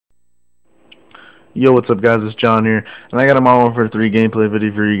Yo, what's up guys, it's John here, and I got a Modern Warfare 3 gameplay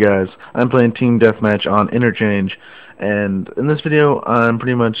video for you guys. I'm playing Team Deathmatch on Interchange, and in this video,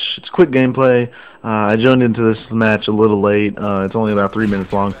 it's quick gameplay. I joined into this match a little late. It's only about 3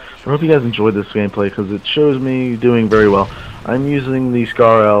 minutes long. I hope you guys enjoyed this gameplay because it shows me doing very well. I'm using the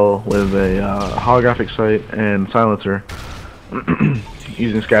Scar L with a holographic sight and silencer,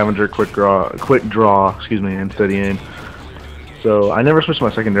 using scavenger, quick draw, and steady aim. So I never switched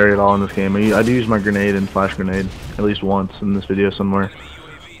my secondary at all in this game. I do use my grenade and flash grenade at least once in this video somewhere.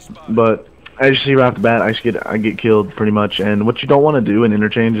 But as you see right off the bat, I get killed pretty much. And what you don't want to do in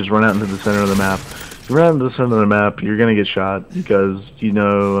Interchange is run out into the center of the map. If you run out into the center of the map, you're gonna get shot because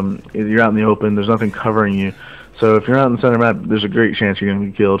you're out in the open. There's nothing covering you. So if you're out in the center of the map, there's a great chance you're gonna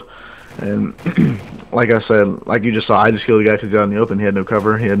get killed. And like I said, like you just saw, I just killed a guy because he was out in the open. He had no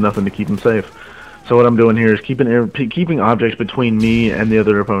cover. He had nothing to keep him safe. So what I'm doing here is keeping objects between me and the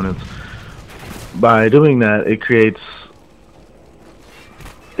other opponents. By doing that, it creates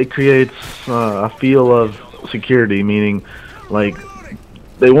a feel of security, meaning like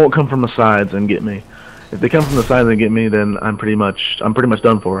they won't come from the sides and get me. If they come from the sides and get me, then I'm pretty much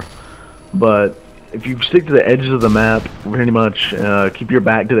done for. But if you stick to the edges of the map, pretty much keep your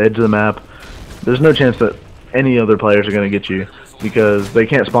back to the edge of the map, there's no chance that any other players are going to get you, because they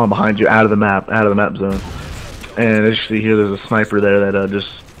can't spawn behind you out of the map zone. And as you see here, there's a sniper there that just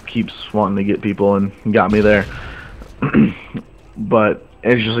keeps wanting to get people and got me there. But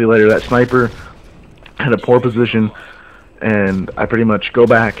as you see later, that sniper had a poor position, and I pretty much go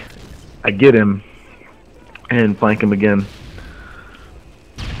back, I get him, and flank him again.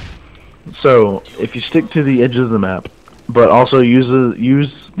 So if you stick to the edges of the map, but also use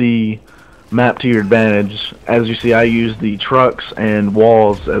the map to your advantage. As you see, I use the trucks and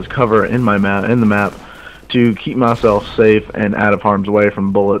walls as cover in the map to keep myself safe and out of harm's way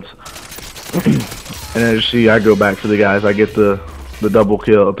from bullets. And as you see, I go back for the guys. I get the double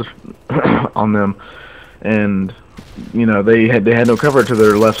kill on them, and you know they had no cover to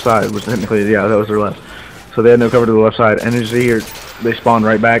their left side, which technically, yeah, that was their left. So they had no cover to the left side, and as you see here, they spawned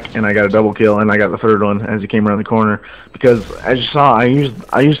right back, and I got a double kill, and I got the third one as he came around the corner. Because as you saw, I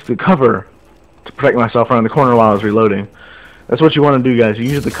used the cover to protect myself around the corner while I was reloading. That's what you want to do, guys. You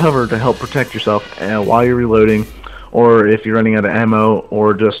use the cover to help protect yourself while you're reloading, or if you're running out of ammo,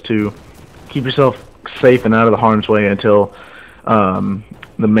 or just to keep yourself safe and out of the harm's way until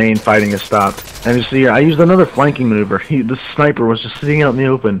the main fighting is stopped. And you see, I used another flanking maneuver. The sniper was just sitting out in the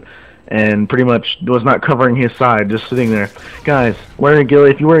open and pretty much was not covering his side, just sitting there. Guys,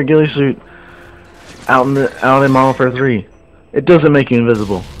 if you wear a ghillie suit out in Modern Warfare 3, it doesn't make you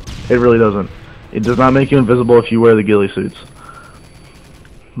invisible. It really doesn't. It does not make you invisible if you wear the ghillie suits.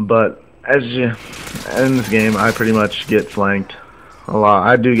 But in this game, I pretty much get flanked a lot.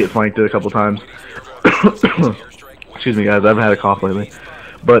 I do get flanked a couple times. Excuse me, guys. I've had a cough lately.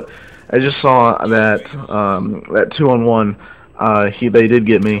 But I just saw that that 2-on-1. They did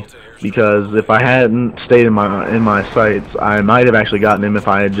get me, because if I hadn't stayed in my sights, I might have actually gotten him if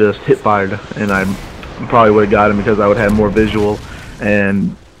I had just hip fired, and I probably would have got him because I would have had more visual,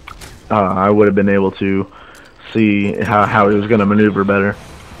 and I would have been able to see how he was going to maneuver better.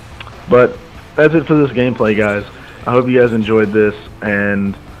 But that's it for this gameplay, guys. I hope you guys enjoyed this,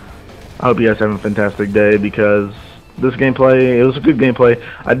 and I hope you guys have a fantastic day, because this gameplay, it was a good gameplay.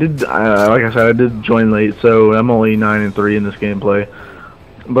 Like I said, I did join late, so I'm only 9-3 in this gameplay.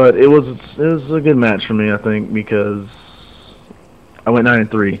 But it was a good match for me, I think, because I went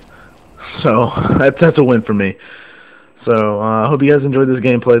 9-3. So that's a win for me. So I hope you guys enjoyed this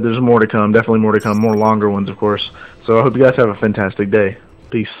gameplay. There's more to come, definitely more to come, more longer ones, of course. So I hope you guys have a fantastic day.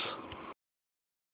 Peace.